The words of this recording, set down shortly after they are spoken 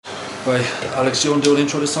Right, Alex, do you want to do an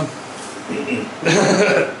intro this time?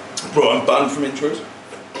 Bro, I'm banned from intros.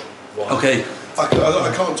 Wow. Okay. I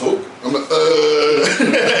can't talk. I'm like,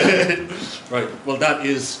 Right, well that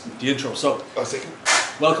is the intro. So,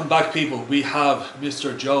 welcome back people. We have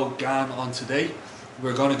Mr. Joe Gann on today.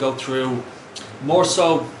 We're going to go through more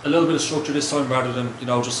so a little bit of structure this time rather than, you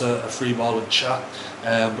know, just a free ball and chat.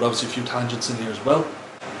 But obviously a few tangents in here as well.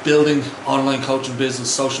 Building online coaching business,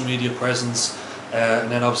 social media presence,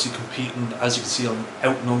 and then obviously competing. As you can see, I'm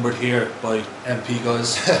outnumbered here by MP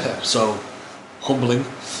guys, so humbling.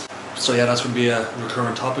 So yeah, that's going to be a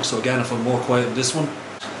recurrent topic. So again, if I'm more quiet in this one,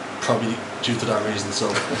 probably due to that reason. So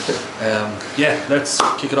yeah, let's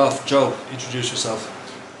kick it off. Joe, introduce yourself.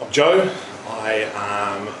 I'm Joe. I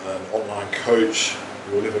am an online coach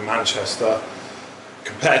who live in Manchester.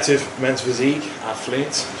 Competitive men's physique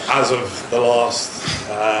athlete. As of the last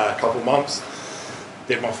couple months,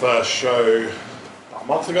 did my first show about a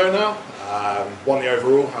month ago now. Won the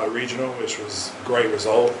overall at a regional, which was a great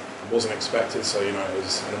result. Wasn't expected, so you know it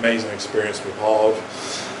was an amazing experience to be part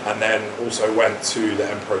of. And then also went to the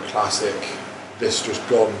Empro Classic this just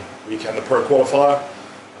gone weekend, the pro qualifier,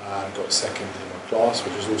 and got second in my class,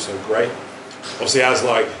 which was also great. Obviously, as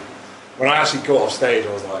like when I actually got off stage,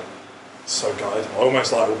 I was like so gutted. I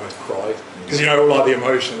almost cried because you know all like the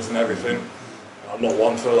emotions and everything. I'm not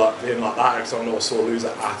one for like being like that because I'm not a sore loser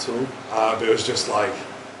at all. But it was just like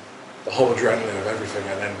the whole adrenaline of everything,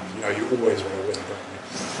 and then you know you always want to win, don't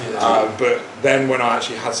you? Yeah. But then when I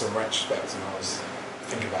actually had some retrospect and I was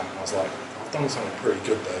thinking about it, I was like, I've done something pretty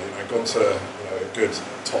good there. You know, gone to a good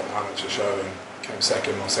top amateur show and came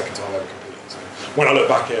second, my second time ever competing. So when I look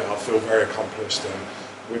back at it, I feel very accomplished, and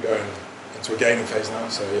we're going into a gaining phase now.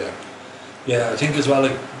 So yeah. Yeah, I think as well,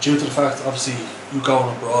 like due to the fact, obviously, you going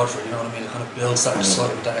abroad for, you know what I mean, it kind of builds that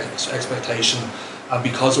excitement, that expectation, and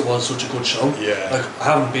because it was such a good show. Yeah. Like I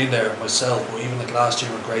haven't been there myself, but even like last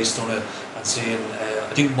year when Grace done it, and seeing,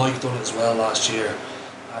 I think Mike done it as well last year,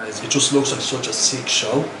 and it just looks like such a sick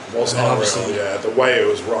show. It was unreal, yeah. The way it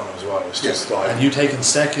was run as well, it's just like. And you taking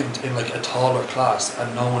second in like a taller class,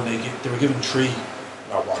 and knowing they were given three.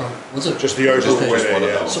 No, one. Was it just the overall winner?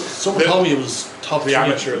 Yeah. Someone told me it was top the three.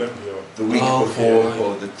 Amateur Olympia. The week before,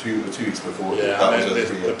 or the two weeks before. Yeah,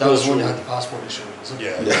 that was when you had the passport issue, wasn't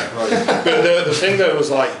it? Yeah. Right. But the thing that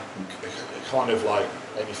was like, it kind of like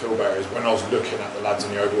made me feel better is when I was looking at the lads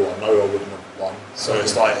in the overall, I know I wouldn't have won. So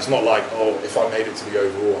it's like, it's not like, oh, if I made it to the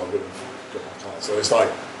overall, I wouldn't have got my class. So it's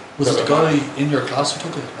like. Was it the guy in your class who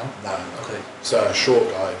took it? No. Okay. It's a short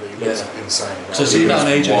guy, but he looks insane. Right? So seeing that on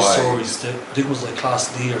AJ's stories, I think it was like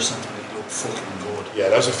class D or something. He looked fucking good. Yeah,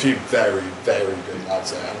 there's a few very, very good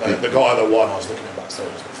lads there. And the guy that won, I was looking at backstage,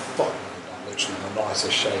 was like, fuck, man, literally in the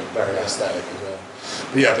nicest shape, very aesthetic as well.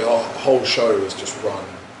 But yeah, the whole show was just run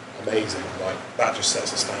amazing. Like that just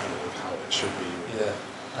sets a standard of how it should be. Yeah,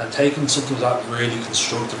 and taking something like that really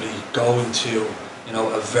constructively, going to, you know,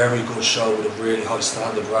 a very good show with a really high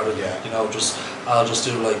standard rather than, you know, I'll just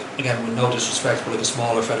do like, again, with no disrespect, but like a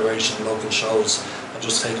smaller federation, local shows, and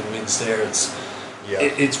just taking wins there.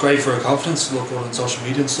 It's great for a confidence to look good on social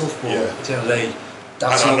media and stuff, but at the end of the day,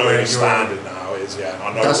 that's not where your standard now is.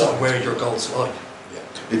 I know that's not where your goals lie.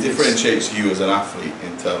 It differentiates you as an athlete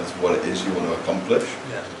in terms of what it is you want to accomplish.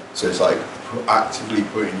 Yeah. So it's like actively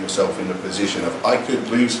putting yourself in the position of, I could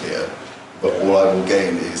lose here, but all I will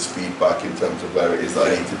gain is feedback in terms of where it is that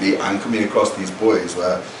I need to be, and coming across these boys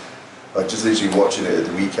where, like just literally watching it at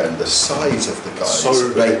the weekend, the size of the guys,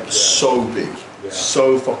 so big,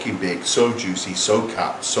 so fucking big, so juicy, so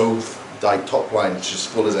capped, so like top line just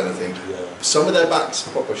full as anything. Some of their backs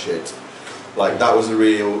proper shit. Like that was a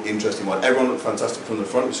real interesting one. Everyone looked fantastic from the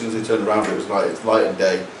front. As soon as they turned around, it was like it's night and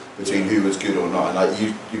day between who was good or not. And like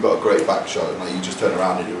you got a great back shot, and like you just turn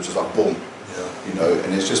around and it was just like boom. You know,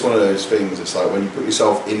 and it's just one of those things. It's like when you put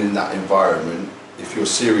yourself in that environment, if you're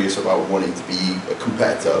serious about wanting to be a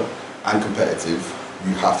competitor and competitive,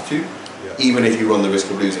 you have to, even if you run the risk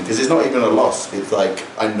of losing, because it's not even a loss. It's like,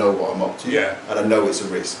 I know what I'm up to, and I know it's a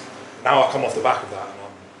risk. Now I come off the back of that,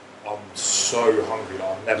 and I'm so hungry.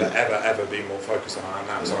 Like I've never ever been more focused than I am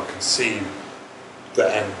now, so I can see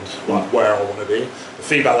the end, like where I want to be. The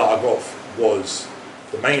feedback that I got was,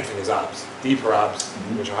 the main thing is abs, deeper abs,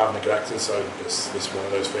 which I have neglected, so it's one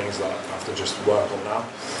of those things that I have to just work on now,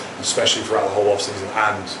 especially throughout the whole off season,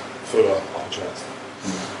 and fuller upper chest,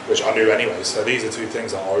 which I knew anyway. So these are two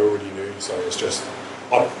things that I already knew, so it's just,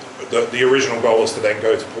 the original goal was to then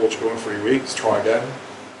go to Portugal in 3 weeks, try again,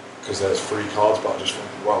 because there's free cards, but I just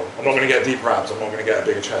thought, well, I'm not going to get deeper abs, I'm not going to get a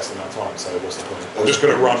bigger chest in that time, so what's the point? I'm just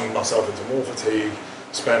going to run myself into more fatigue,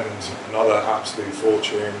 spend another absolute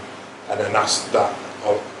fortune, and then that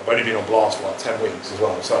I've only been on blast for like 10 weeks as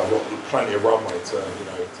well, so I've got plenty of runway to, you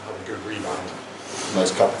know, to have a good rebound.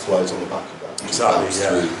 Nice capitalise on the back of that. Exactly,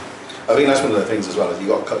 yeah. I think that's one of the things as well, is you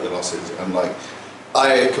got to cut your losses, and like,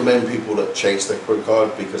 I commend people that chase their pro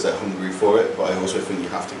card because they're hungry for it, but I also think you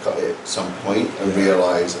have to cut it at some point and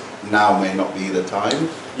realise now may not be the time,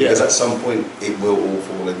 because at some point it will all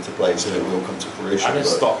fall into place and it will come to fruition. And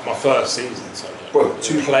it's not my first season, so bro,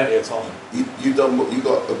 plenty of time. You got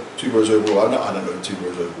a 2 rows overall. I don't know 2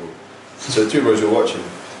 rows overall. So 2 rows you're watching.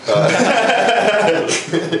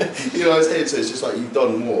 You know what I'm saying? So it's just like you've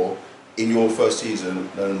done more in your first season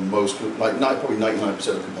than most, like probably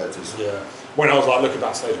 99% of competitors. Yeah. When I was like looking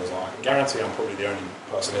backstage, I was like, I can guarantee I'm probably the only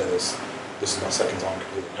person here this is my second time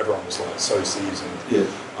competing. Everyone was like so seasoned. Yeah.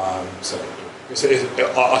 I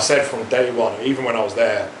said from day one, even when I was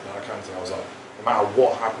there in Alicante, I was like, no matter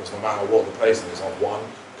what happens, no matter what the place is, I've won,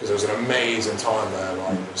 because it was an amazing time there.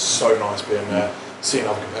 Like it was so nice being there, seeing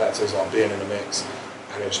other competitors, like being in the mix.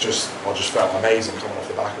 And it's just, I just felt amazing coming off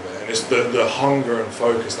the back of it. And it's the hunger and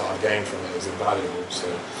focus that I've gained from it is invaluable. So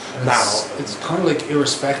now it's kind of like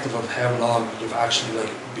irrespective of how long you've actually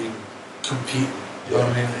like been competing. You know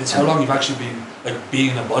what I mean? It's how long you've actually been like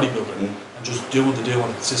being a bodybuilder and just doing the do on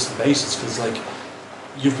a consistent basis. Because like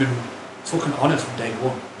you've been fucking on it from day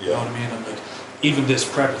one. You know what I mean? And like even this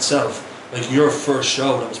prep itself. Like your first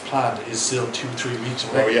show that was planned is still 2-3 weeks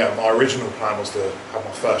away. Oh yeah, my original plan was to have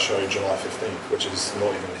my first show July 15th, which is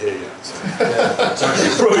not even here yet. So. Yeah, exactly.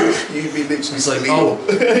 Bro, you'd be literally. It's like,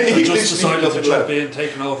 I just decided to jump in,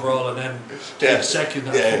 take an overall, and then take second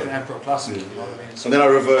at fucking Empro Classic. You know what I mean? So, and then I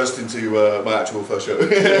reversed into my actual first show.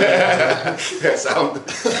 Sound.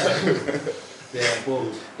 Yeah, well,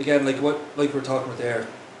 again, like we're talking about there,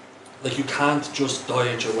 like you can't just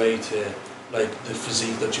diet your way to like the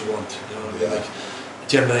physique that you want, you know what I mean? Like at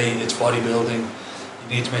the end of the day, it's bodybuilding. You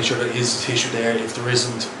need to make sure there is tissue there. If there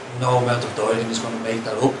isn't, no amount of dieting is going to make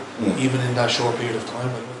that up, even in that short period of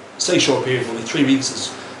time. Like, say short period, but like 3 weeks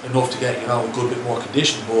is enough to get, you know, a good bit more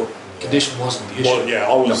condition, but condition wasn't the issue. Well, yeah,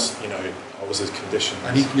 I was, you know, I was as conditioned.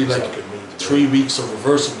 And equally, like 3 weeks of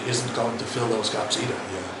reversing isn't going to fill those gaps either.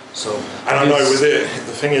 Yeah. So, and I know with it,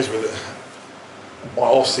 the thing is with it, my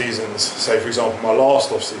off seasons, say for example my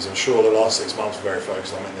last off season, sure the last 6 months were very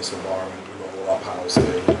focused. I'm in this environment, we've got all our powers here,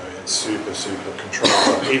 you know, it's super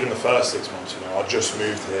controlled. Even the first 6 months, you know, I just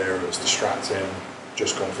moved here, it was distracting,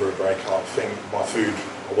 just gone through a breakup. My food,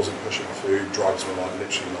 I wasn't pushing my food, drugs were like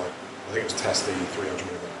literally like, I think it was Testy 300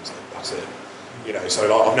 milligrams, that's it. You know, so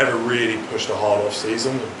like I've never really pushed a hard off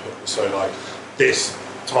season, so like this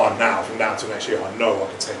time now, from now till next year, I know I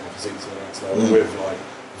can take my physique to the next level with like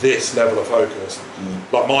this level of focus.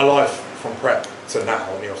 Like my life from prep to now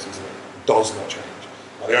in the off season does not change.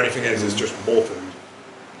 Like the only thing is just more food,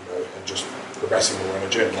 you know, and just progressing more in the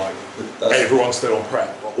gym. Like everyone's still on prep,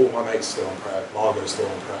 like, all my mates still on prep, Margot's still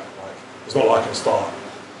on prep. Like it's not like I can start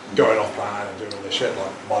going off plan and doing all this shit.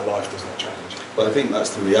 Like my life does not change. But I think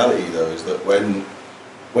that's the reality though, is that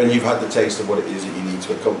when you've had the taste of what it is that you need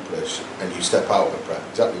to accomplish and you step out of the prep,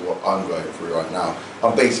 exactly what I'm going through right now,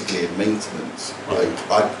 I'm basically in maintenance. Like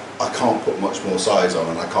I can't put much more size on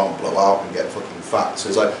and I can't blow out and get fucking fat. So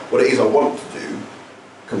it's like what it is I want to do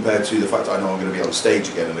compared to the fact that I know I'm going to be on stage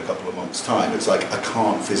again in a couple of months' time. It's like I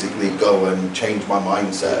can't physically go and change my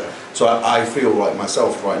mindset. So I feel like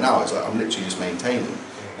myself right now, it's like I'm literally just maintaining.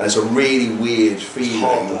 And it's a really weird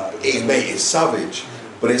feeling. It's savage.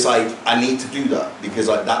 But it's like, I need to do that because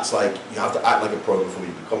like that's like, you have to act like a pro before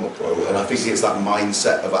you become a pro. And I think it's that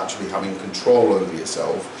mindset of actually having control over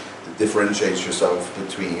yourself that differentiates yourself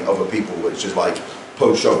between other people, which is like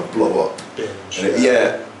post-show blow up.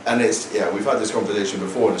 And it's, we've had this conversation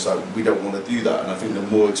before and it's like, we don't want to do that. And I think the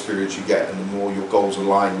more experience you get and the more your goals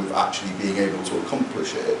align with actually being able to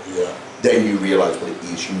accomplish it, then you realise what it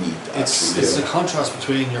is you need to actually do. It's the contrast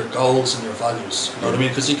between your goals and your values, you know what I mean?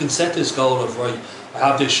 Because you can set this goal of, right, I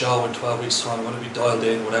have this show in 12 weeks time, I'm going to be dialed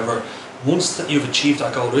in, whatever. Once that you've achieved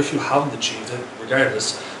that goal, or if you haven't achieved it,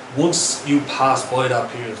 regardless, once you pass by that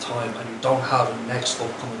period of time and you don't have a next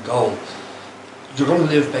upcoming goal, you're going to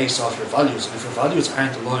live based off your values. And if your values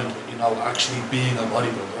aren't aligned with, you know, actually being a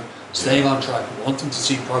bodybuilder, staying on track, wanting to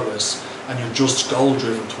see progress, and you're just goal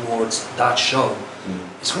driven towards that show,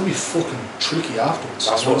 it's going to be fucking tricky afterwards.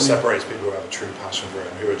 That's what separates people who have a true passion for it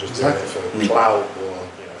and who are just doing it for clout or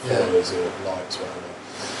followers or likes, whatever.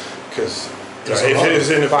 Because if it was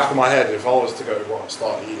in the back of my head, if I was to go, right,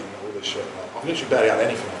 start eating all this shit, like, I've literally barely had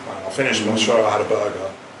anything on plan. I finished my show, I had a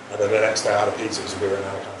burger, and then the next day I had a pizza because we were in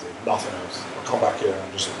Alicante. Nothing else. I come back here and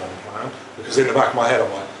I'm just on plan. Because in the back of my head,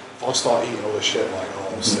 I'm like, if I start eating all this shit, like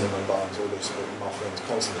cinnamon buns, all this muffins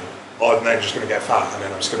constantly, I'm then just going to get fat and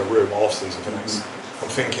then I'm just going to ruin my off season for the next I'm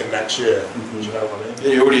thinking next year. Do you know what I mean?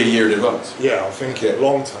 Yeah, you're already a year in advance. Yeah, I'm thinking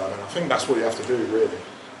long term, and I think that's what you have to do, really.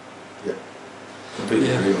 Yeah, completely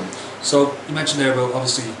agree on. So you mentioned there about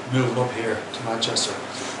obviously moving up here to Manchester,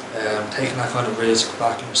 taking that kind of risk,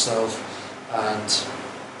 backing yourself, and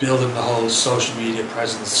building the whole social media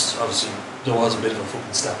presence. Obviously, there was a bit of a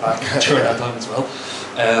fucking step back during that time as well.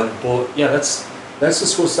 But yeah, let's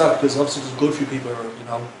discuss that, because obviously there's a good few people who are, you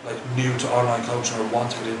know, like new to online coaching or want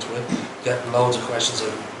to get into it, get loads of questions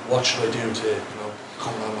like, what should I do to, you know,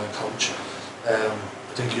 become an online coach?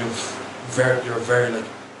 I think you're a very like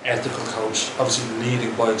ethical coach. Obviously,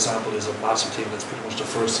 leading by example is a massive thing. That's pretty much the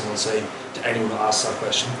first thing I'll say to anyone who asks that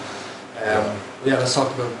question. Yeah, let's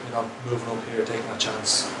talk about, you know, moving up here, taking that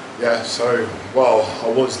chance. Yeah, so, well,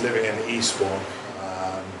 I was living in Eastbourne,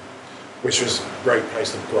 which was a great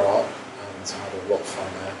place to grow up, and had a lot of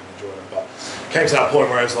fun there and enjoyed it. But it came to that point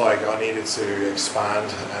where it's like I needed to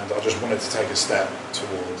expand, and I just wanted to take a step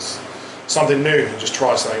towards something new and just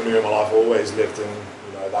try something new in my life. I always lived in,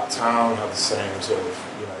 you know, that town, had the same sort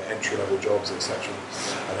of, you know, entry-level jobs, etc.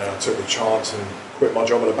 And then I took the chance and quit my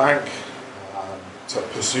job at a bank to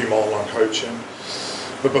pursue my online coaching.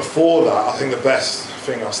 But before that, I think the best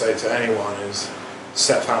thing I say to anyone is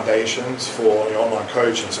set foundations for your online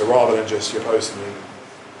coaching. So rather than just you're posting,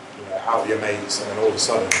 you know, out with your mates and then all of a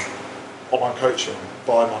sudden, online coaching,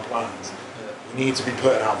 buy my plans. You need to be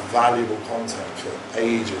putting out valuable content for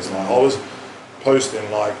ages. Like I was posting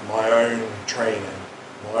like my own training,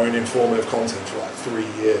 my own informative content for like 3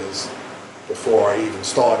 years before I even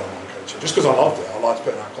started online coaching. Just because I loved it. I liked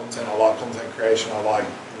putting out content. I like content creation. I like,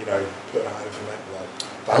 you know, putting out information, like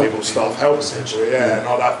valuable stuff, helping people. Yeah, and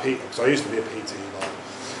I'd have people, because I used to be a PT like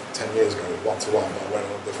 10 years ago, one-to-one, but I went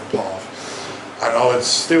on a different path. And I would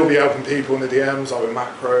still be helping people in the DMs, like with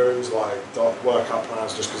macros, like workout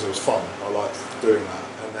plans, just because it was fun. I liked doing that.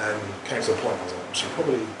 And then came to the point I was like, I should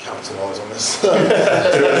probably capitalise on this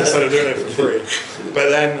instead of doing it for free. But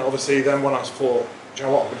then, obviously, when I thought, do you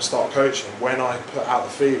know what, I'm going to start coaching. When I put out the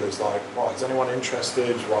feelers, like, right, is anyone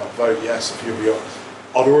interested? Right, vote yes if you'll be on.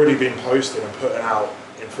 I'd already been posting and putting out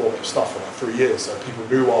informative stuff for like 3 years, so people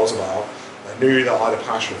knew what I was about. They knew that I had a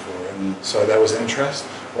passion for it, so there was interest.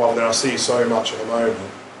 Rather than I see so much at the moment,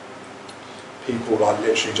 people like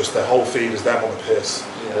literally just their whole feed is them on the piss,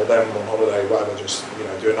 or them on holiday, whatever, just, you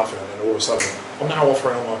know, doing nothing, and then all of a sudden, I'm now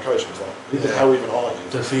offering online coaching. It's like, who the hell even are you?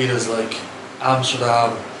 The feed is like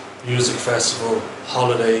Amsterdam Music Festival,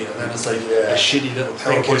 holiday, and then it's like a shitty little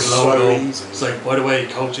PowerPoint logo. So easy. It's like, by the way,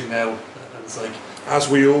 coaching now, and it's like, as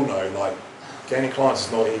we all know, like gaining clients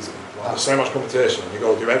is not easy. Like, there's so much competition. You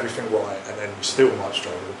got to do everything right, and then you still might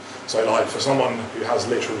struggle. So, like for someone who has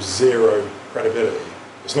literal zero credibility,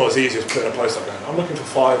 it's not as easy as putting a post up going, I'm looking for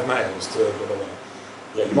 5 males to blah, blah, blah.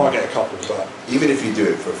 Yeah, you might get a couple, but even if you do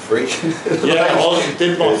it for free. Yeah, I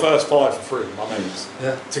did my first 5 for free, my mates,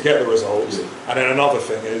 to get the results. And then another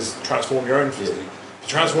thing is transform your own physique. To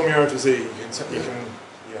transform your own physique, you can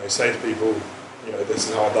you know, say to people, you know, this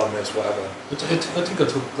is how I've done this, whatever. I think I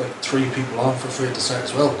took like 3 people on for free at the start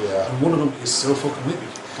as well. Yeah. And one of them is still fucking with me.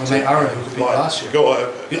 My mate Aaron, who could be last year.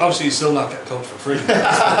 Obviously, he's still not getting coached for free.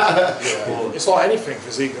 It's like anything,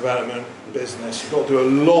 physique development, business. You've got to do a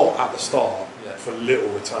lot at the start for little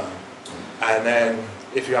return. And then,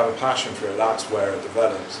 if you have a passion for it, that's where it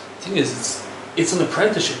develops. The thing is, it's an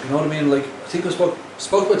apprenticeship, you know what I mean? Like, I think I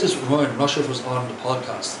spoke about this with Ryan, I'm not sure if it was on the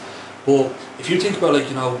podcast, but if you think about, like,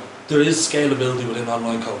 you know, there is scalability within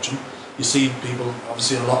online coaching. You see people,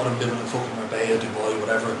 obviously a lot of them living in fucking Marbella, Dubai,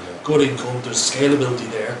 whatever, good income, there's scalability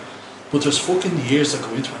there, but there's fucking years that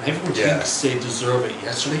go into it, and everyone thinks they deserve it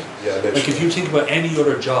yesterday. Like, if you think about any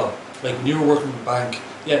other job, like when you were working in a bank,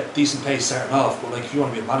 decent pay starting off, but like if you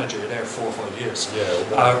want to be a manager, you're there 4 or 5 years.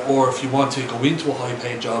 Or if you want to go into a high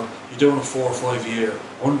paid job, you're doing a 4 or 5 year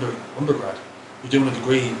undergrad. You're doing a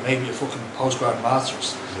degree, maybe a fucking postgrad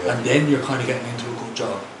masters, and then you're kind of getting into a good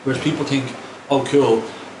job. Whereas people think, oh cool,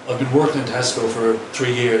 I've been working in Tesco for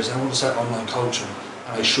 3 years, and I want to start online coaching,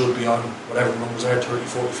 and I should be on whatever the numbers are, 30,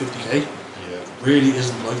 40, 50k. It really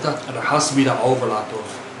isn't like that, and there has to be that overlap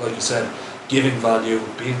of, like you said, giving value,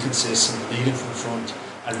 being consistent, leading from the front.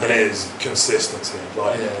 And it is consistency.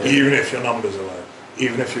 Like even if your numbers are low,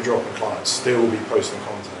 even if you're dropping clients, still be posting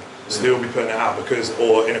content, still be putting it out, because,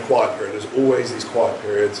 or in a quiet period, there's always these quiet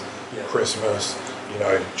periods, Christmas, you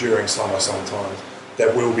know, during summer sometimes,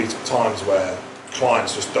 there will be times where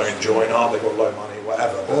clients just don't join up, they've got low money,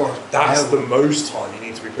 whatever. Or that's the most time you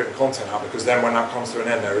need to be putting content out, because then when that comes to an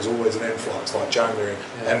end, there is always an influx, like January,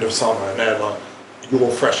 end of summer, and they're like,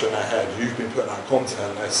 you're fresh in their head, you've been putting out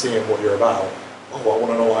content, they're seeing what you're about, oh, I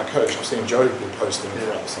want an online coach. I've seen Joe been posting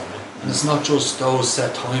throughout the summer. And it's not just those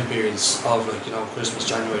set time periods of like, you know, Christmas,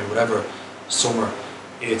 January, whatever, summer.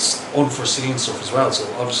 It's unforeseen stuff as well.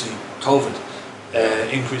 So obviously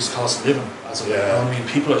COVID, increased cost of living. As you know, I mean,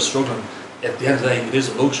 people are struggling. At the end of the day, it is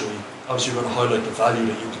a luxury. Obviously, you're going to highlight the value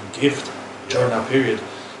that you can gift during that period,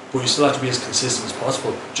 but you still have to be as consistent as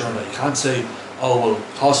possible during that. You can't say, oh well,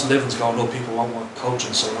 cost of living's going up, people won't want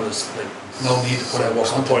coaching, so there's like no need to put out more content.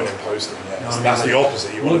 What's the point in posting? Yeah, you know that's I mean? the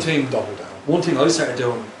opposite. You want to double down. One thing I started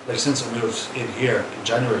doing, like since I moved in here in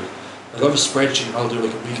January, like I have a spreadsheet and I'll do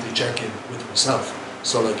like a weekly check-in with myself.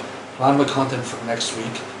 So like plan my content for next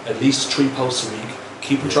week, at least 3 posts a week,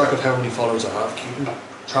 keeping track of how many followers I have, keeping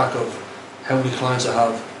track of how many clients I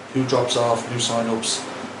have, who drops off, new sign-ups,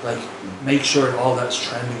 like make sure all that's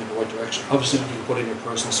trending in the right direction. Obviously you can put in your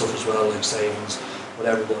personal stuff as well, like savings,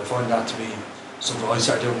 whatever, but I find that to be something I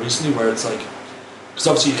started doing recently where it's like, because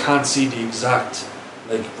obviously you can't see the exact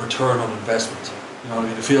like return on investment, you know what I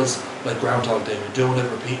mean? It feels like Groundhog Day, you're doing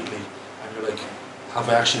it repeatedly and you're like, have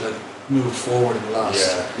I actually like moved forward in the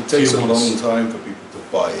last it takes few a months? long time for people to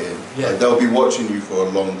buy in. Like, they'll be watching you for a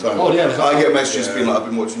long time. Oh yeah, I get messages being like, I've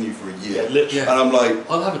been watching you for a year, and I'm like,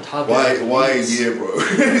 I'll have a tab. Why a year, bro?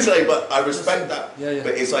 It's like, but I respect that. Yeah.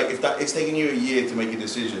 But it's like if it's taking you a year to make a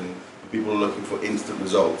decision, people are looking for instant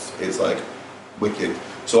results. It's like wicked.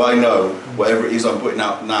 So I know whatever it is I'm putting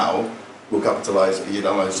out now will capitalise. You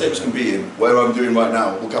know, same as competing. Whatever I'm doing right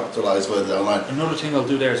now will capitalise further down the line. Another thing I'll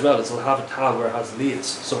do there as well is I'll have a tab where it has leads,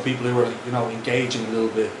 so people who are, you know, engaging a little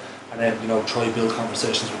bit, and then, you know, try to build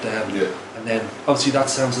conversations with them. And then obviously that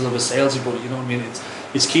sounds a little bit salesy, but you know what I mean.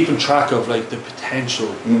 It's keeping track of like the potential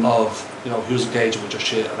of, you know, who's engaging with your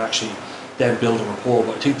shit and actually then building rapport.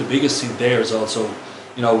 But I think the biggest thing there is also,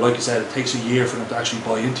 you know, like I said, it takes a year for them to actually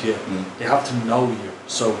buy into you. They have to know you,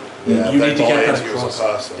 so you need to get that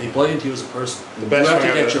across. They buy into you as a person. You have to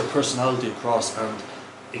get your personality across, and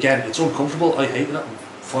again, it's uncomfortable. I hate that. I'm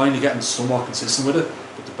finally getting somewhat consistent with it,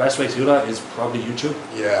 but the best way to do that is probably YouTube.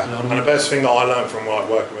 Yeah, you know what I mean? And the best thing that I learned from like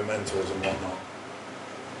working with mentors and whatnot,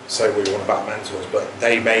 say what you want about mentors, but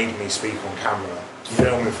they made me speak on camera,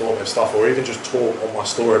 film informative stuff, or even just talk on my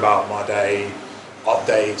story about my day,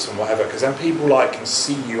 updates and whatever, because then people like can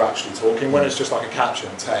see you actually talking. When it's just like a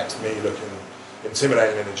caption text, me looking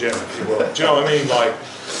intimidating in the gym, people, do you know what I mean? Like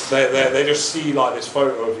they just see like this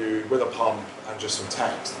photo of you with a pump and just some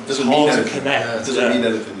text. It's hard to connect. It doesn't mean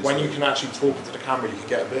anything. When you can actually talk into the camera, you can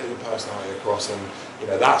get a bit of your personality across, and you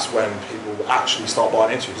know that's when people actually start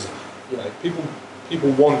buying into you, because you know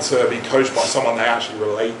people want to be coached by someone they actually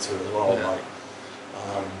relate to as well. Like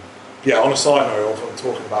on a side note, I'm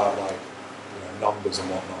talking about like numbers and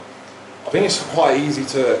whatnot. I think it's quite easy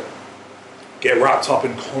to get wrapped up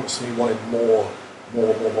in constantly wanting more.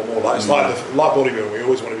 Like it's like bodybuilding. We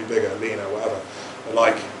always want to be bigger, leaner, whatever. But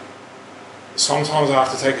like sometimes I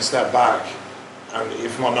have to take a step back, and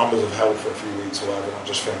if my numbers have held for a few weeks or whatever, I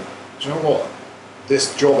just think, do you know what?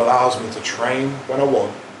 This job allows me to train when I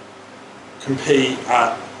want, compete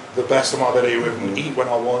at the best of my ability with, eat when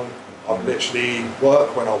I want. I literally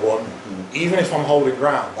work when I want, even if I'm holding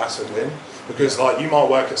ground. That's a win. Because like you might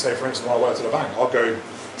work at, say for instance, when I worked at the bank, I'll go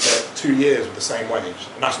 2 years with the same wage,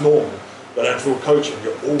 and that's normal. But then for coaching,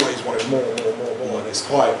 you're always wanting more, and it's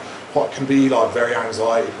quite can be like very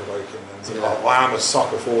anxiety provoking. And like, I am a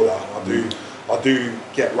sucker for that. And I do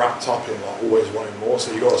get wrapped up in like always wanting more.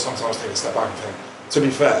 So you got to sometimes take a step back and think. To be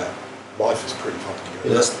fair, life is pretty fucking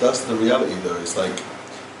good. Yeah, that's the reality though. It's like,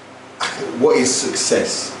 what is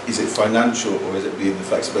success? Is it financial, or is it being the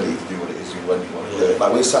flexibility to do what it is you want to do?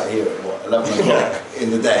 Like we're sat here at 11 o'clock in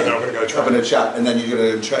the day, having a chat, and then you're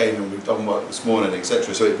going to train, and we've done work this morning,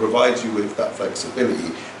 etc. So it provides you with that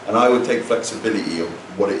flexibility. And I would take flexibility of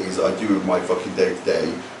what it is I do with my fucking day to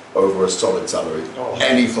day over a solid salary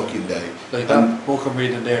any fucking day. Like that book I'm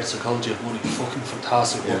reading there, Psychology of Money, fucking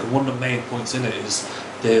fantastic book. And one of the main points in it is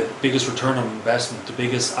the biggest return on investment, the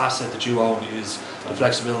biggest asset that you own is the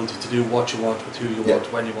flexibility to do what you want with who you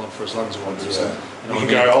want, when you want, for as long as you want. You know, you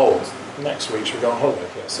can go, next week should we go on holiday?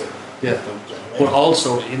 But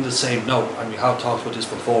also in the same note, and we have talked about this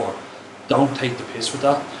before, don't take the piss with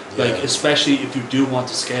that. Like especially if you do want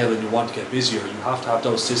to scale and you want to get busier, you have to have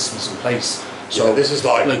those systems in place. So this is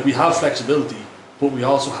like we have flexibility, but we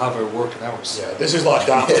also have our working hours. Yeah, this is like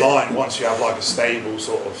down the line once you have like a stable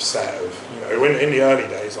sort of set of, you know, in the early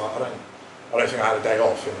days, like, I don't think I had a day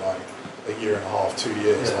off in like a year and a half, 2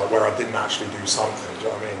 years, like where I didn't actually do something. Do you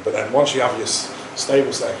know what I mean? But then once you have your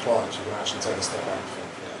stable set of clients, you can actually take a step back and think,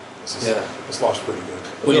 This life's pretty good.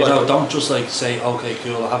 But you don't just like say, okay,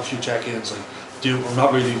 cool, I'll have a few check-ins, like I'm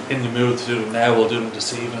not really in the mood to do them now, I'll do them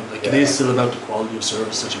this evening. Like it is still about the quality of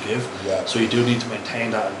service that you give. Yeah. So you do need to maintain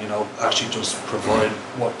that and, you know, actually just provide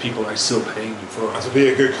what people are still paying you for. And to be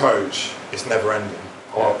a good coach, it's never ending.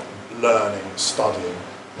 Or learning, studying.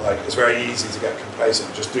 Like it's very easy to get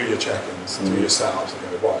complacent. Just do your check-ins, do your setups,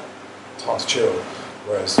 and go, right, time to chill.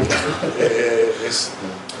 Whereas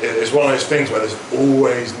it's one of those things where there's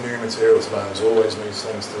always new material to learn, there's always new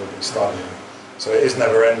things to be studying. So it is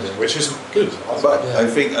never ending, which is good. But I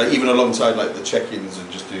think even alongside like the check-ins and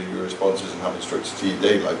just doing your responses and having structure to your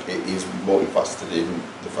day, like it is multifaceted in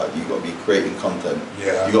the fact that you've got to be creating content.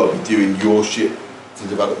 Yeah. You've got to be doing your shit to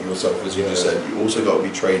develop yourself, as you just said. You also got to be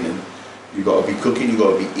training. You've got to be cooking, you've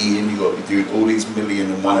got to be eating, you've got to be doing all these million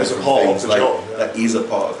and one different things. That is a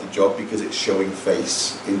part of the job because it's showing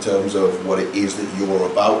face in terms of what it is that you're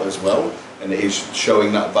about as well. And it is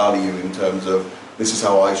showing that value in terms of this is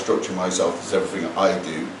how I structure myself, this is everything I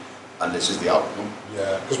do, and this is the outcome.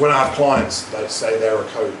 Yeah, because when I have clients, they say they're a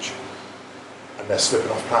coach and they're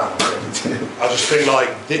slipping off plan. I just think like,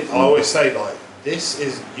 I always say like,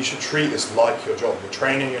 you should treat this like your job. Your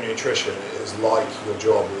training, your nutrition is like your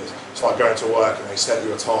job. It's like going to work and they set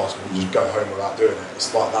you a task and you just go home without doing it.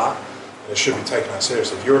 It's like that. And it should be taken that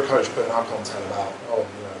seriously. If you're a coach putting out content about,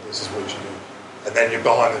 this is what you should do, and then you're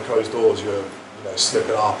behind the closed doors, you're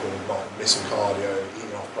slipping up and like missing cardio,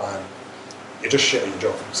 eating off plan, you're just shit at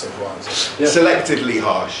your job. Simple answer. Yeah. Selectively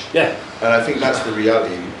harsh. Yeah. And I think that's the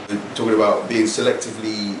reality. Talking about being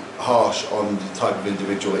selectively harsh on the type of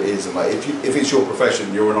individual it is, and like if it's your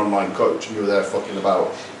profession, you're an online coach and you're there fucking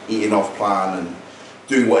about eating off plan and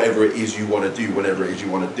doing whatever it is you want to do, whenever it is you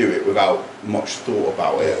want to do it, without much thought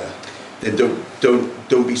about it. Then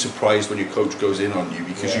don't be surprised when your coach goes in on you,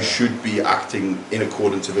 because you should be acting in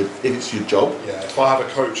accordance with it if it's your job. Yeah, if I have a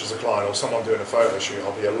coach as a client or someone doing a photo shoot,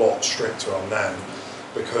 I'll be a lot stricter on them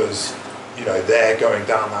because they're going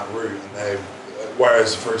down that route, and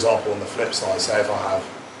whereas for example on the flip side, say if I have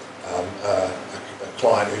a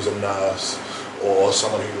client who's a nurse or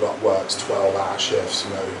someone who works 12-hour shifts,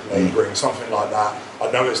 labouring, something like that. I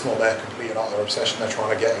know it's not their complete and utter obsession. They're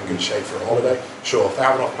trying to get in good shape for a holiday. Sure, if they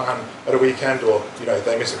have an off plan at a weekend, or if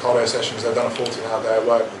they miss a cardio session because they've done a 14-hour day at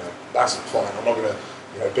work, that's fine. I'm not going to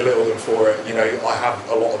belittle them for it. I have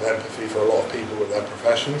a lot of empathy for a lot of people with their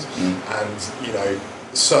professions,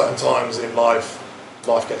 and certain times in life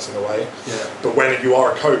gets in the way. Yeah. But when you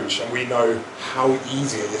are a coach, and we know how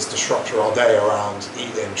easy it is to structure our day around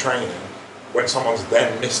eating, training, when someone's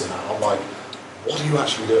then missing that, I'm like, what are you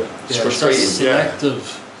actually doing? It's frustrating.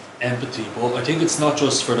 Selective empathy, but I think it's not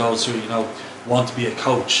just for those who want to be a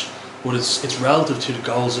coach, but it's relative to the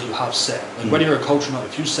goals that you have set. Like whether you're a coach or not,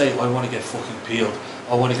 if you say I want to get fucking peeled,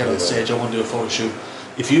 I want to get on stage, I want to do a photo shoot,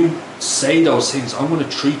 if you say those things, I'm going to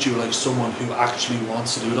treat you like someone who actually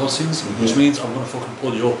wants to do those things, which means I'm going to fucking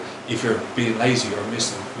pull you up if you're being lazy or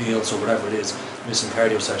missing meals or whatever it is, missing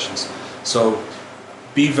cardio sessions. So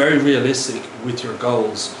be very realistic with your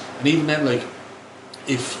goals, and even then, like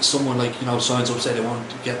if someone signs up, say they want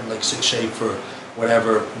to get in like sick shape for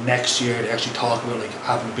whatever next year, they actually talk about like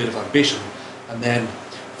having a bit of ambition, and then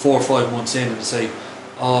 4 or 5 months in and they say,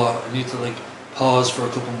 oh, I need to like pause for a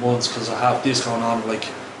couple of months because I have this going on. Like,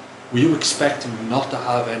 were you expecting not to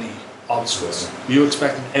have any obstacles? Were you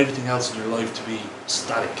expecting everything else in your life to be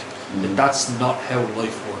static? Like, that's not how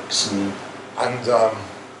life works. And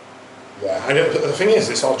and the thing is,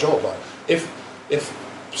 it's our job. Like, if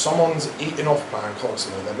someone's eating off plan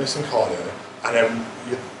constantly, they're missing cardio, and then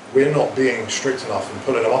we're not being strict enough and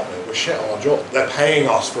pulling them up in it, we're shit on our job. They're paying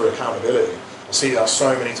us for accountability. I see that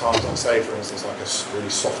so many times on, say, for instance, like a really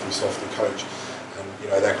softy coach,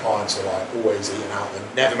 and their clients are like always eating out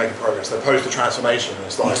and never making progress. They post a transformation and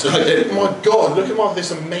it's like, oh my god, look at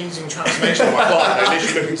this amazing transformation of my client. They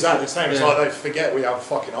literally look exactly the same. It's like they forget we have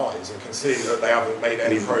fucking eyes and can see that they haven't made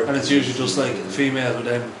any progress. And it's usually just like a female who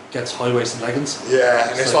then gets high-waisted leggings. Yeah,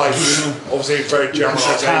 and it's like obviously it's very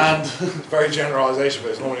generalisation. Very generalisation,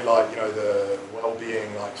 but it's normally like the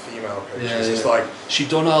well-being like female coaches. It's like she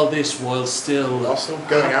done all this while still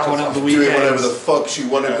going out on the weekends, doing whatever the fuck she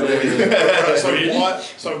wanted to do.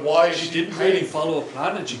 So why is she didn't really follow a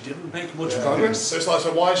plan and she didn't make much progress? So it's like,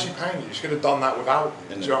 so why is she paying you? She could have done that without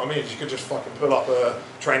you. Do you know what I mean? She could just fucking pull up a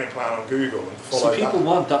training plan on Google and follow that. So people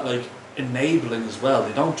want that like enabling as well.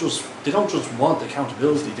 They don't just want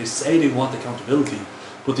accountability. They say they want accountability,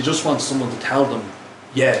 but they just want someone to tell them,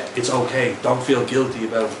 yeah, it's okay. Don't feel guilty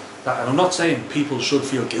about that. And I'm not saying people should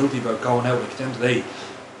feel guilty about going out. Like at the end of the day,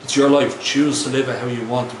 it's your life. Choose to live it how you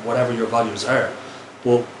want, whatever your values are.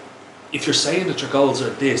 But if you're saying that your goals are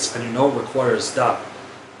this and it requires that,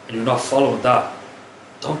 and you're not following that,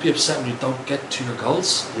 don't be upset when you don't get to your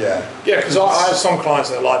goals. Yeah, because I have some clients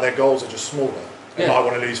that like their goals are just smaller. And Yeah. I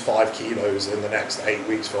want to lose 5 kilos in the next 8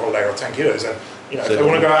 weeks for a holiday, or 10 kilos. And you know, So if they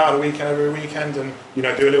want to go out on the weekend every weekend and do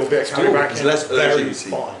a little bit of calorie banking, less very urgency.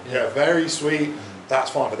 fine. Yeah, very sweet.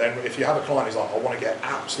 That's fine. But then if you have a client who's like, I want to get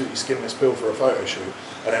absolutely skinless pill for a photo shoot,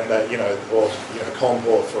 and then they're, or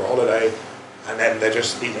comport for a holiday, and then they're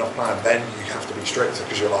just eating off plan, then you have to be stricter,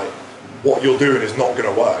 because you're like, what you're doing is not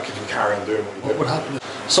going to work if you carry on doing what you're doing. What would happen?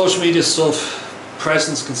 Social media stuff.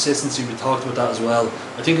 Presence, consistency, we talked about that as well.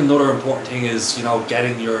 I think another important thing is,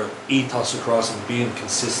 getting your ethos across and being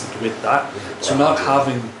consistent with that. So not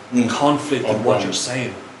having conflict in what you're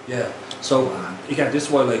saying. Yeah. So again, this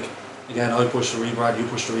is why, I push the rebrand, you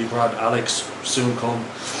push the rebrand, Alex soon come.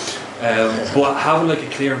 But having a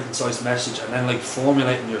clear and concise message, and then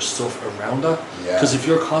formulating your stuff around that. Because if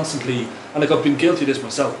you're constantly, and I've been guilty of this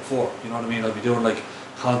myself before, you know what I mean? I'll be doing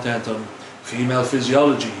content on female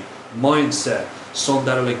physiology, mindset, some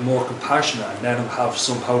that are more compassionate, and then I'll have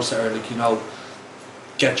some posts that are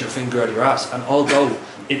get your finger out of your ass. And although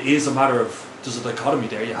it is a matter of, there's a dichotomy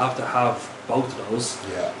there, you have to have both of those.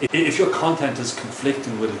 If your content is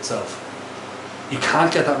conflicting with itself, you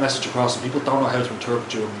can't get that message across, and people don't know how to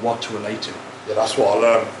interpret you and what to relate to. Yeah, that's what I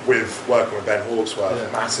learned with working with Ben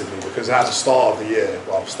Hawksworth massively, because at the start of the year,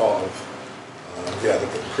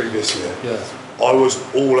 the previous year, I was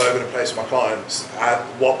all over the place with my clients.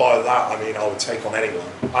 And by that, I mean I would take on anyone.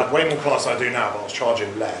 I had way more clients than I do now, but I was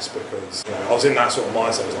charging less because I was in that sort of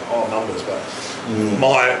mindset. It was numbers, but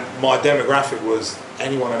my demographic was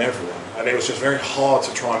anyone and everyone, and it was just very hard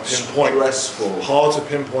to try and pinpoint. Stressful. Hard to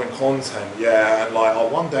pinpoint content, and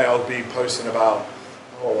one day I'll be posting about,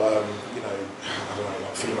 I don't know,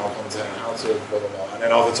 female content, how to blah blah blah, and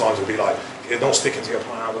then other times it'll be you're not sticking to your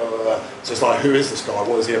plan, blah blah blah. So it's who is this guy?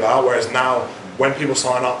 What is he about? Whereas now, when people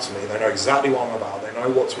sign up to me, they know exactly what I'm about. They know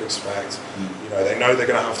what to expect. They know they're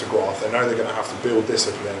going to have to graft. They know they're going to have to build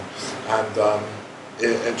discipline.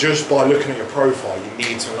 And just by looking at your profile, you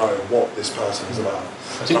need to know what this person is about.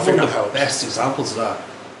 I think one of the best examples of that,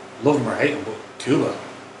 love him or hate him, but Cuba.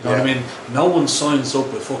 You know what I mean? No one signs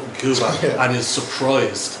up with fucking Cuba and is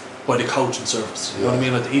surprised by the coaching service. You know what I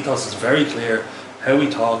mean? The ethos is very clear. How he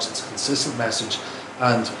talks, it's a consistent message,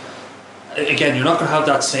 and again, you're not going to have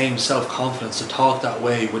that same self-confidence to talk that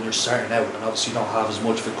way when you're starting out, and obviously you don't have as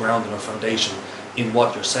much of a grounding or foundation in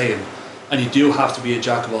what you're saying, and you do have to be a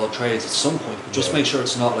jack of all trades at some point, but just make sure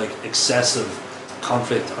it's not excessive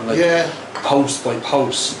conflict and post by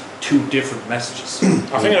post 2 different messages.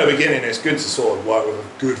 I think at the beginning it's good to sort of work with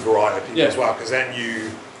a good variety of people as well, because then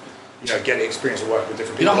you get the experience of working with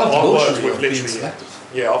different people. You don't have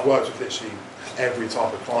I've worked with literally every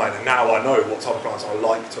type of client, and now I know what type of clients I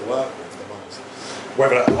like to work with the most.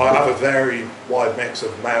 Whether I have a very wide mix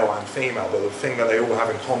of male and female, but the thing that they all have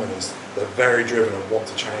in common is they're very driven and want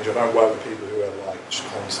to change. I don't work with people who are just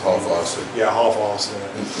constantly half-assing.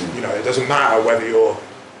 Half-assing it. It doesn't matter whether you're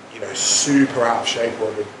super out of shape or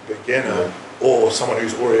a beginner or someone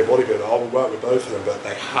who's already a bodybuilder. I will work with both of them, but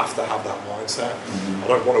they have to have that mindset. I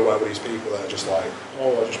don't want to work with these people that are just I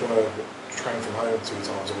just want to train from home 2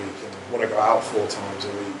 times a week and want to go out 4 times a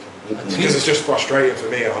week, because it's just frustrating for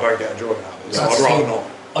me and I don't get enjoyment out of it, so I'd rather not.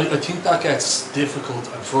 I think that gets difficult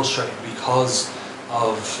and frustrating because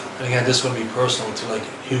of, and again this is going to be personal to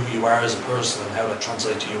who you are as a person and how that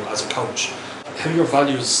translates to you as a coach, how your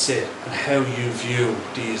values sit and how you view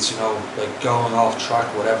these, going off track,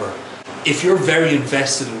 whatever. If you're very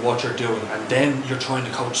invested in what you're doing and then you're trying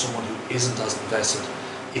to coach someone who isn't as invested,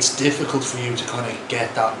 it's difficult for you to kind of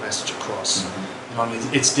get that message across. You know what I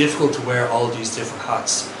mean? It's difficult to wear all these different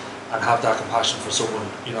hats and have that compassion for someone,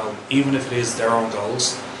 even if it is their own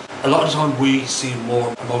goals. A lot of the time we seem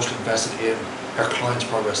more emotionally invested in our clients'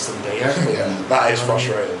 progress than they are. That is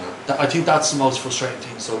frustrating. I think that's the most frustrating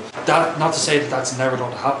thing. So that, not to say that that's never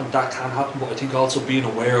going to happen, that can happen, but I think also being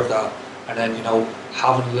aware of that and then,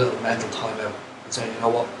 having a little mental time out and saying,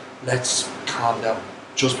 let's calm down.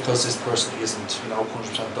 Just because this person isn't,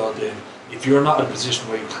 100% dialed in, if you're not in a position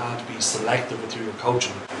where you can't be selective with who you're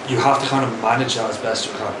coaching, you have to kind of manage that as best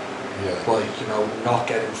you can. By, not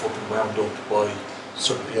getting fucking wound up by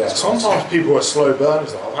certain people. Sometimes people are slow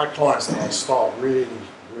burners though. I've had clients that start really,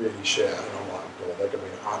 really shit, and I'm like, God, they're going to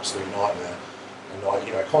be an absolute nightmare.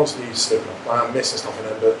 And constantly slipping off plan, missing stuff, and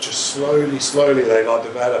then but just slowly they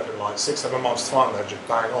develop in 6-7 months' time. They're just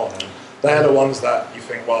bang on, and they're the ones that you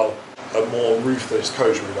think, well, a more ruthless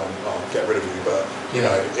coach would have get rid of you, but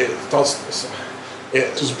it does.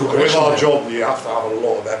 With our job, you have to have a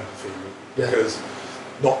lot of empathy because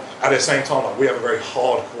not at the same time we have a very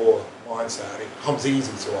hardcore mindset, and it comes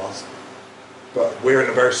easy to us. but we're in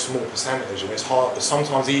a very small percentage, and it's hard. It's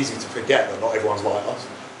sometimes easy to forget that not everyone's like us.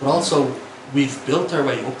 But also, we've built our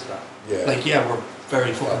way up to that. Yeah. Like, yeah, we're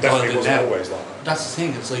very fucking definitely wasn't now. always like that. That's the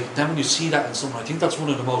thing. It's like then when you see that in someone, I think that's one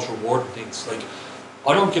of the most rewarding things. Like,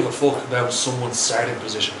 I don't give a fuck about someone's starting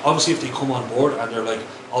position. Obviously, if they come on board and they're like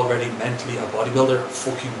already mentally a bodybuilder,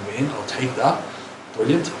 fucking win. I'll take that.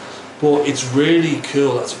 Brilliant. But it's really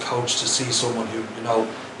cool as a coach to see someone who, you know,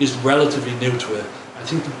 is relatively new to it. I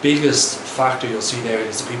think the biggest factor you'll see there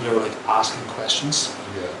is the people who are like asking questions.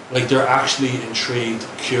 Yeah. Like they're actually intrigued,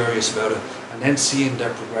 curious about it, and then seeing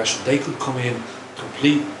their progression. They could come in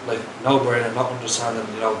complete like no-brainer, not understanding,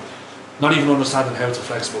 you know, not even understanding how it's a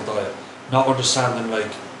flexible diet, not understanding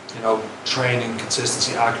like, you know, training,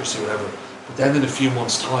 consistency, accuracy, whatever. But then in a few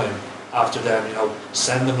months' time, after them, you know,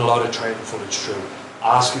 send them a lot of training footage through,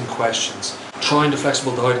 asking questions, trying the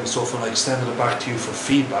flexible dieting stuff and like sending it back to you for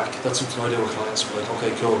feedback. That's something I do with clients. We're like,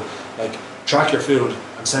 okay, cool. Like track your food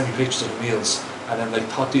and send me pictures of the meals, and then like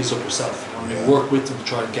tot these up yourself. You know what I mean? Work with them to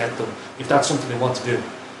try and get them. If that's something they want to do,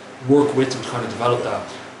 work with them to kind of develop that.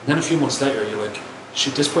 And then a few months later, you're like,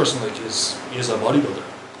 shit, this person like is a bodybuilder.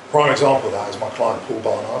 Prime example of that is my client Paul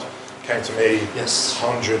Barnard. Came to me, Yes.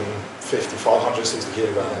 155, 160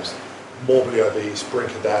 kilograms, morbidly obese, brink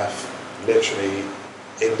of death, literally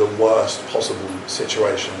in the worst possible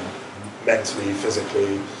situation, mentally,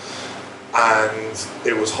 physically, and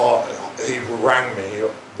it was hard. He rang me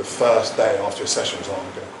the first day after a session. He was like,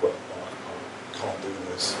 "I'm going to quit. I can't do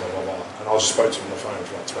this." Blah blah blah. And I just spoke to him on the phone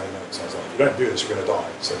for like 20 minutes. I was like, "If you don't do this, you're going to die."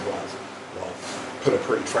 He said, "Right." Like, put a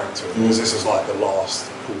pretty frank to it because this is like the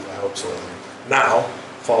last call for help sort of thing. Now,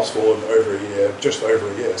 fast forward over a year, just over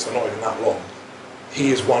a year, so not even that long.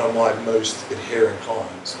 He is one of my most adherent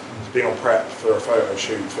clients. He's been on prep for a photo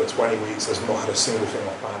shoot for 20 weeks, has not had a single thing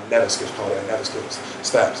off plan, never skips cardio, never skips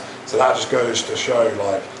steps. So that just goes to show,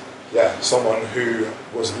 like, yeah, someone who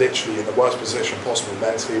was literally in the worst position possible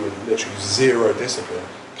mentally with literally zero discipline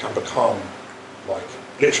can become, like,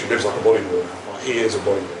 literally lives like a bodybuilder now. Like, he is a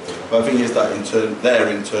bodybuilder. But I think it's that their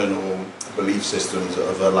internal belief systems that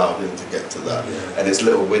have allowed him to get to that. Yeah. And it's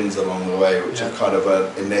little wins along the way which have kind of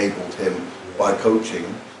enabled him by coaching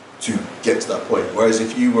to get to that point. Whereas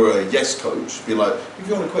if you were a yes coach, be like, if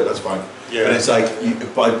you want to quit, that's fine. Yeah. But it's like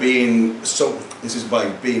by being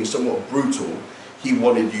somewhat brutal, he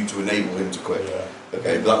wanted you to enable him to quit. Yeah.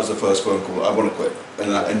 Okay, but that was the first phone call. I want to quit,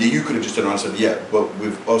 and you could have just turned around and said, yeah. But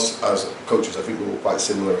with us as coaches, I think we're all quite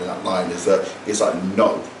similar in that line. Is that it's like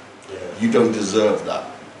no, you don't deserve that.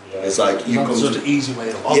 Yeah. It's like you come to the easy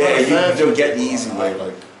way. Yeah, you don't get the easy way.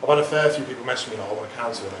 Like I've had a fair few people message me, like, I want to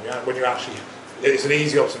cancel, and when you actually, it's an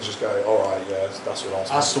easy option to just go, all right, yeah, that's what I was.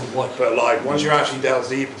 Ask them what. But like once you actually delve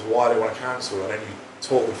deep into why they want to cancel, and then you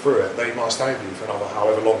talk them through it, they might stay with you for another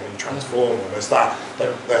however long, and you transform them. It's that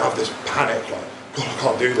they have this panic, like, God, I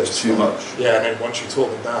can't do this. It's too much. Yeah, and then once you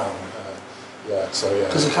talk them down,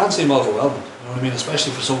 because it can seem overwhelming. You know what I mean?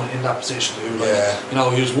 Especially for someone in that position who, like, you know,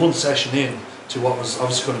 he was one session in to what was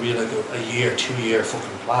obviously going to be like a year, 2 year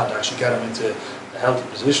fucking plan to actually get him into a healthy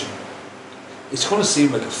position. It's going to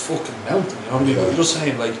seem like a fucking mountain, you know what I mean? But you're just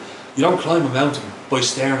saying, like, you don't climb a mountain by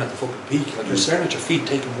staring at the fucking peak. Like, you're staring at your feet,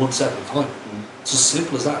 taking one step at a time. It's as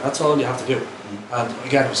simple as that. That's all you have to do. And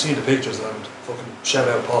again, we've seen the pictures, and fucking shout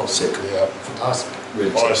out Paul. Sick. Yeah. Fantastic.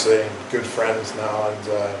 Really honestly, good friends now,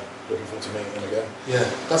 and looking forward to meeting him again. Yeah,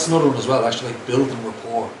 that's another one as well, actually, like building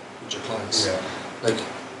rapport with your clients. Yeah. Like,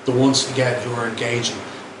 the ones, again, who are engaging,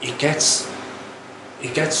 it gets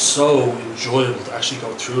so enjoyable to actually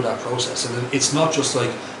go through that process. And it's not just like,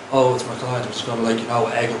 oh, it's my client, I'm just going to, like, you know,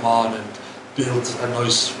 egg him on and build a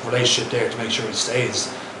nice relationship there to make sure he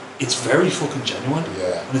stays. It's very fucking genuine.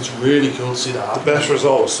 Yeah. And it's really cool to see that happen. The best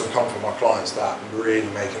results have come from my clients that really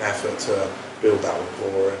make an effort to build that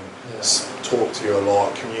rapport and talk to you a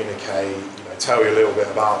lot, communicate, you know, tell you a little bit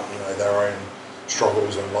about, you know, their own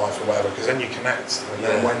struggles in life or whatever, because then you connect. And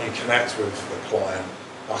then when you connect with the client,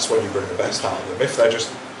 that's when you bring the best out of them. If they're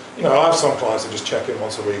just, you know, I have some clients that just check in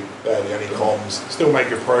once a week, barely any comms, still make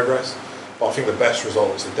good progress, but I think the best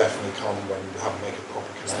results have definitely come when you have to make a proper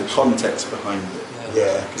connection. It's the context behind it.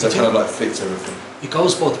 Yeah. Because that kind of like fits everything. It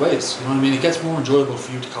goes both ways, you know what I mean? It gets more enjoyable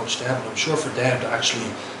for you to coach them, and I'm sure for them to actually,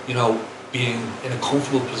 you know, being in a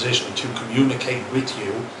comfortable position to communicate with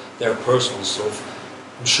you their personal stuff,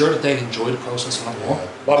 I'm sure that they enjoy the process a lot more.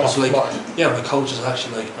 My coach is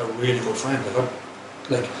actually like a really good friend.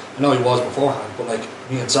 Like I know he was beforehand, but like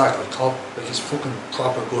me and Zach, I call like he's fucking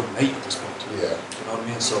proper good mate at this point. Yeah. You know what I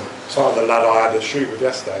mean? So like the lad I had a shoot with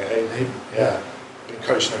yesterday, Hayden. Yeah. Been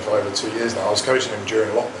coaching him for over 2 years now. I was coaching him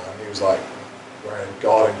during lockdown. He was like wearing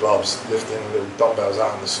garden gloves, lifting little dumbbells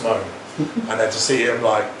out in the snow, And then to see him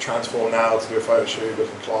like transform now to do a photo shoot,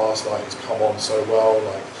 looking class, like he's come on so well,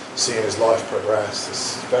 like seeing his life progress,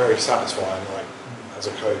 it's very satisfying, like as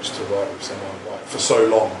a coach to work with someone like for so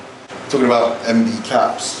long. Talking about MB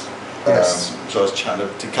caps, Yes. so I was chatting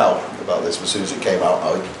to Cal about this as soon as it came out.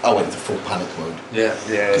 I went into full panic mode. Yeah.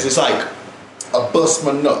 Because it's like, I bust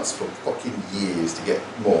my nuts for fucking years to get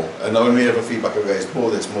more, and the only other feedback I get is more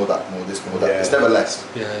this, more that, more this, more that. It's never less.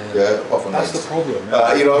 Apart from that's legs. the problem.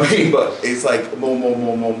 You know what I mean? But it's like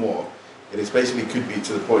more. And it's basically could be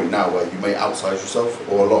to the point now where you may outsize yourself,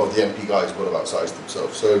 or a lot of the MP guys will have outsized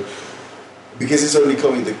themselves. So because it's only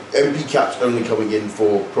coming, the MP cap's only coming in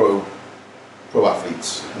for pro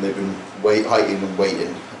athletes, and they've been heighting and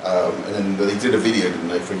waiting. And then they did a video, didn't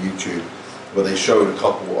they, for YouTube, where they showed a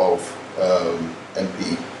couple of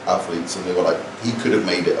MP athletes, and they were like, he could have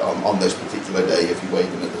made it on this particular day if he weighed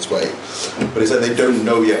in it this way. But it's like they don't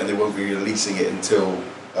know yet, and they won't be releasing it until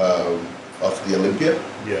after the Olympia.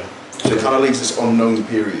 Yeah. So it kind of leaves this unknown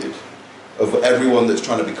period of everyone that's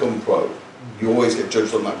trying to become pro. You always get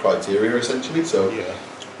judged on that criteria, essentially. So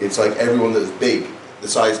it's like everyone that's big, the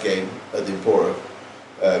size game at the Empro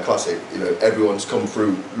Classic, you know, everyone's come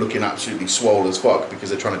through looking absolutely swole as fuck because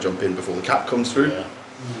they're trying to jump in before the cap comes through.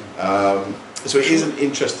 So it is an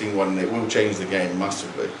interesting one. It will change the game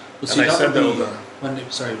massively. Well, see, that would be, when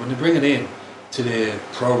they bring it in to the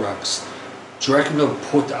pro ranks, do you reckon they'll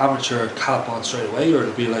put the amateur cap on straight away, or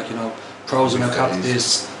it'll be like, you know, pros are now capped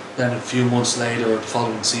this, then a few months later or the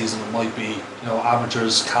following season it might be, you know,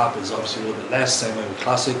 amateurs cap is obviously a little bit less, same way with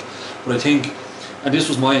classic. But I think, and this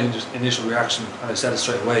was my initial reaction, and I said it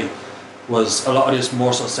straight away, was a lot of this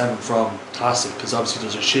more so stemming from classic, because obviously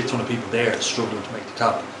there's a shit ton of people there struggling to make the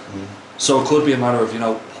cap. So it could be a matter of, you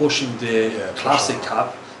know, pushing the classic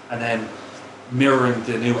cap and then mirroring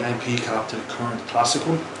the new MP cap to the current classic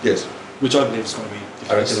one. Yes. Which I believe is going to be the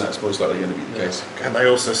case. I reckon that's most likely going to be the case. And they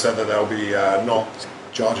also said that they'll be not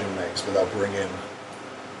judging legs, but they'll bring in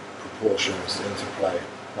proportions into play.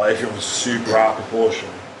 Like if you're super out of proportion,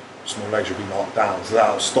 small legs will be knocked down, so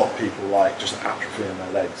that'll stop people like just atrophying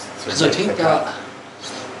their legs. Because I think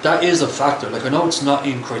that is a factor. Like I know it's not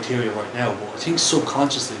in criteria right now, but I think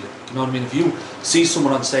subconsciously, you know what I mean? If you see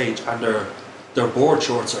someone on stage and their board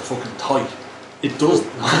shorts are fucking tight, it does.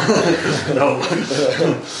 No.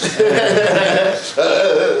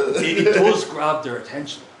 It does grab their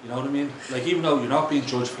attention. You know what I mean? Like even though you're not being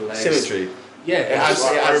judged for legs. Symmetry. Yeah, it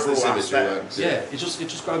has the symmetry. Yeah, it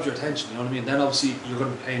just grabs your attention. You know what I mean? Then obviously you're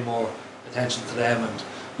going to be paying more attention to them, and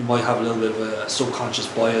you might have a little bit of a subconscious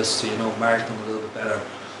bias to, you know, mark them a little bit better.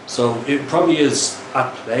 So it probably is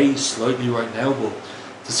at play slightly right now, but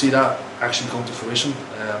to see that actually come to fruition,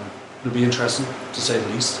 it'll be interesting to say the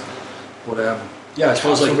least. But yeah, I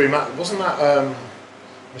suppose like wasn't that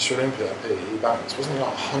Mr. Olympia he balanced, wasn't he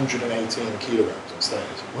like 118 kilograms on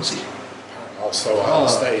stage? Was he? So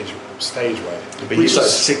stage weight. But he's like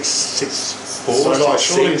 6'4". So like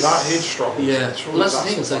surely that he'd struggle. Yeah. Well, that's the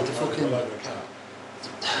thing. It's like the fucking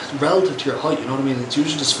relative to your height. You know what I mean? It's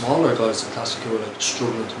usually the smaller guys in classic who are like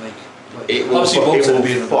struggling to make. Like, it will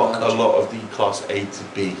fuck a lot of the class A to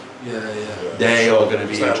B. Yeah. They are going to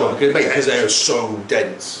be in trouble because they're so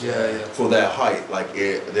dense. Yeah. For their height, like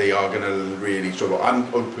they are going to really struggle.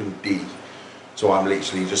 I'm open D, so I'm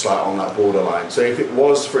literally just like on that borderline. So if it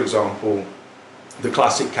was, for example, the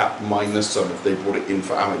classic cap minus some, if they brought it in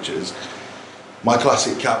for amateurs, my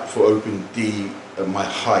classic cap for open D at my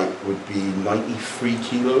height would be 93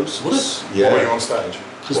 kilos. Would it? Yeah. What are you on stage?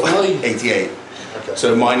 88. Okay.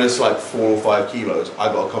 So minus like 4 or 5 kilos,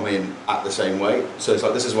 I got to come in at the same weight. So it's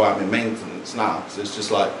like, this is why I'm in maintenance now. So it's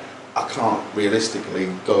just like, I can't realistically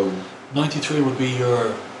go. 93 would be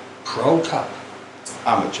your pro cap.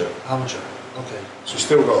 Amateur. Okay. So you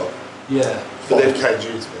still got 5 kg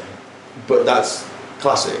to be. But that's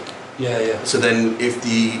classic. Yeah. So then if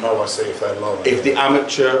the I see, if they're lower. If the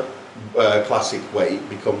amateur classic weight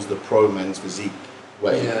becomes the pro men's physique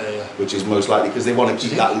weight, which is most likely because they want to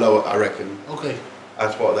keep that lower, I reckon. Okay.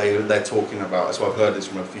 That's what they're talking about. So I've heard this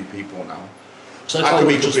from a few people now. So I could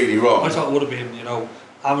be completely wrong. I thought it would have been, you know,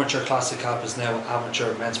 amateur classic cap is now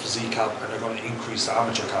amateur men's physique cap, and they're going to increase the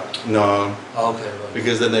amateur cap. No. Okay, right.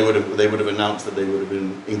 Because then they would have announced that they would have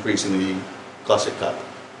been increasing the classic cap.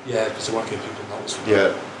 Yeah, because they want to give people notice.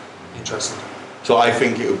 Yeah. Interesting. So I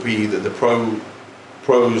think it would be that the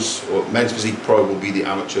pros or men's physique pro will be the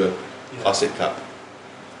amateur classic cap,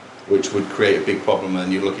 which would create a big problem.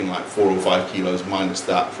 And you're looking like 4 or 5 kilos minus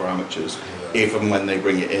that for amateurs, if and when they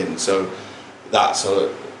bring it in. So that's a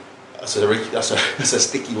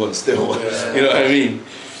sticky one still. Yeah. You know what I mean?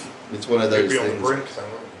 It's one of those You'd be things. on the brink then,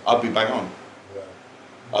 wouldn't you? I'd be bang on.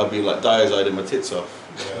 Yeah. I'd be like diazide my tits off.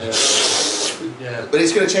 Yeah. But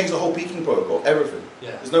it's going to change the whole peaking protocol, everything.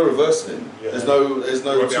 Yeah. There's no reversing. Yeah. There's no.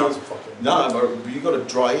 No, But you got to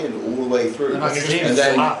dry in all the way through. And that's And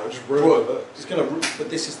then, bro, it's gonna. But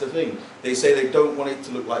this is the thing. They say they don't want it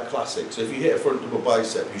to look like classic. So if you hit a front double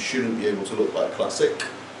bicep, you shouldn't be able to look like classic.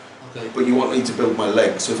 Okay. But you want me to build my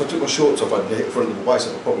legs. So if I took my shorts off, I'd hit a front double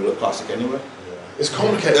bicep. I'd probably look classic anyway. It's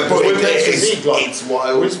complicated. But With men's physique, it's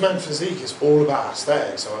wild. With men's physique, it's all about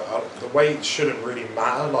aesthetics. So the weight shouldn't really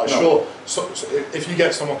matter. Like, No. so if you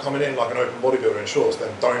get someone coming in like an open bodybuilder in shorts,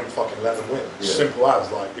 then don't fucking let them win. Yeah. Simple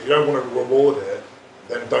as. Like, if you don't want to reward it,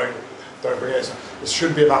 then don't bring it. It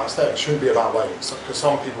shouldn't be about aesthetics. It shouldn't be about weight. Because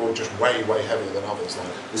some people are just way heavier than others. Like,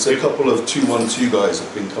 there's a couple of 212 guys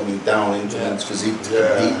have been coming down into men's physique to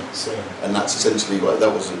compete, and that's essentially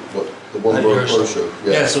that was what the one World Pro show.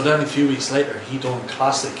 Yeah. So then a few weeks later, he done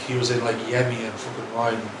classic. He was in like Yemi and fucking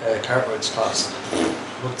Ryan Cartwright's class.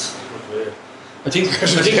 Looked weird. I think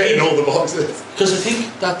hitting all the boxes. Because I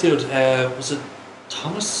think that dude was it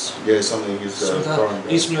Thomas? Yeah, something is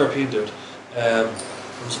Eastern European dude.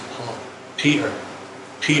 What was it Paul? Peter,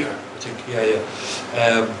 I think.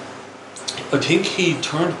 Yeah. I think he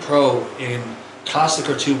turned pro in classic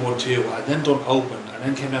or 212, and then done open, and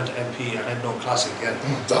then came down to MP, and then done classic again.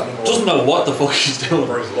 Doesn't know what the fuck he's doing.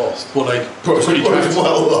 He's lost. But like, pretty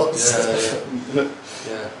well lost.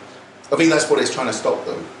 Yeah. I think that's what it's trying to stop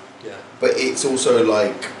though. Yeah. But it's also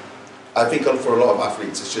like, I think for a lot of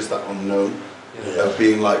athletes, it's just that unknown of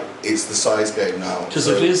being like, it's the size game now. Because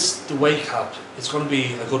if it is the weight cap, it's going to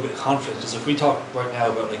be a good bit of conflict. Because if we talk right now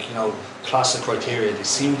about like, classic criteria, they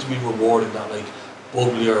seem to be rewarding that like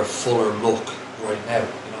bubblier, fuller look right now.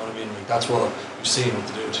 You know what I mean? Like that's what we've seen with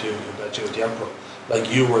the dude too. You bet you with the Empro. Like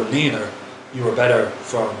you were leaner, you were better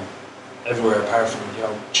from everywhere apart from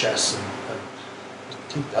chest and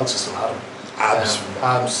I think Elsa still had them.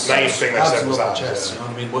 Abs. Main thing they said was abs. Chest, you know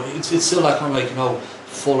what I mean? But it's still that kind of like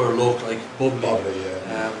fuller look, like bubbly.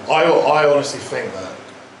 I honestly think that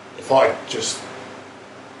if I just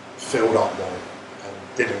filled up more and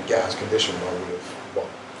didn't get as conditioned, I would have won.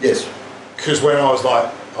 Yes. Because when I was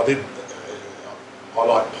like, I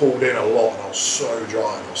like pulled in a lot and I was so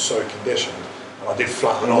dry and I was so conditioned and I did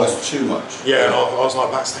flatten off. Almost too much. Yeah, and I was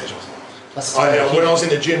like backstage, I was like, when I was in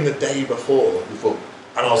the gym the day before,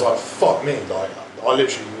 and I was like, fuck me, like I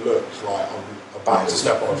literally looked like I'm about to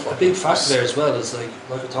step on a fucking... The big factor there as well is like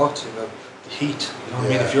I talked to you about the heat, you know what I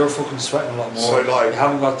mean? If you're fucking sweating a lot more, you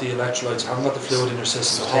haven't got the electrolytes, you haven't got the fluid in your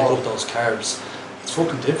system to take up those carbs, it's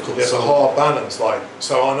fucking difficult. It's a hard balance,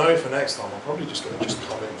 so I know for next time I'm probably just going to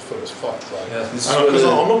come in full as fuck, because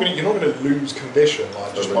you're not going to lose condition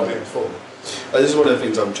just by being full. This is one of the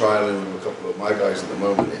things I'm trialing with a couple of my guys at the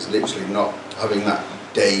moment, is literally not having that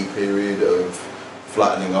day period of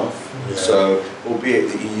flattening off. So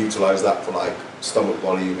albeit that you utilise that for like stomach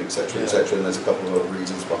volume, etc., etc., and there's a couple of other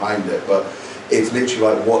reasons behind it, but it's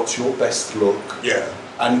literally like, what's your best look?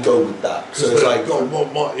 And go with that. So it's like,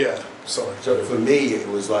 So for me, it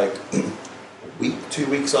was like a week, 2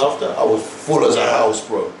 weeks after, I was full as a house,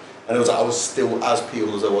 bro. And it was like I was still as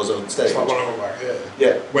peeled as I was on stage. It's like when I went back here.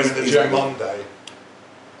 Yeah. Went in the gym Monday,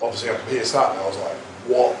 obviously I competed Saturday, I was like,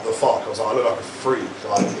 what the fuck? I was like, I look like a freak,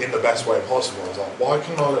 like in the best way possible. I was like, why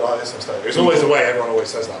couldn't I look like this on stage? It's always the way, everyone always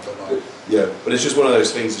says that, but like... Yeah, but it's just one of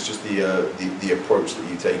those things, it's just the approach that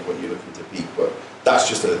you take when you're looking to peak, but that's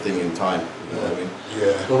just a thing in time, you know what I mean?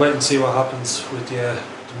 Yeah. We'll wait and see what happens with the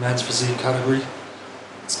men's physique category.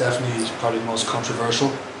 It's definitely probably the most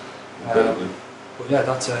controversial. But yeah,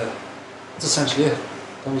 that's essentially it.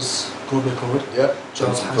 That was a good bit covered. Yeah.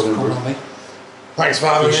 Joe, thanks for coming on, mate. Thanks for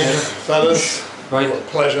having me, fellas. Right. What a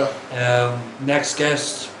pleasure. Next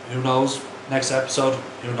guest, who knows? Next episode,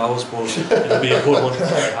 who knows? But it'll be a good one.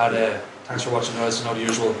 And thanks for watching, guys. You know the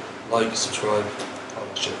usual. Like, subscribe, all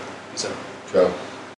that shit. Peace out. Ciao.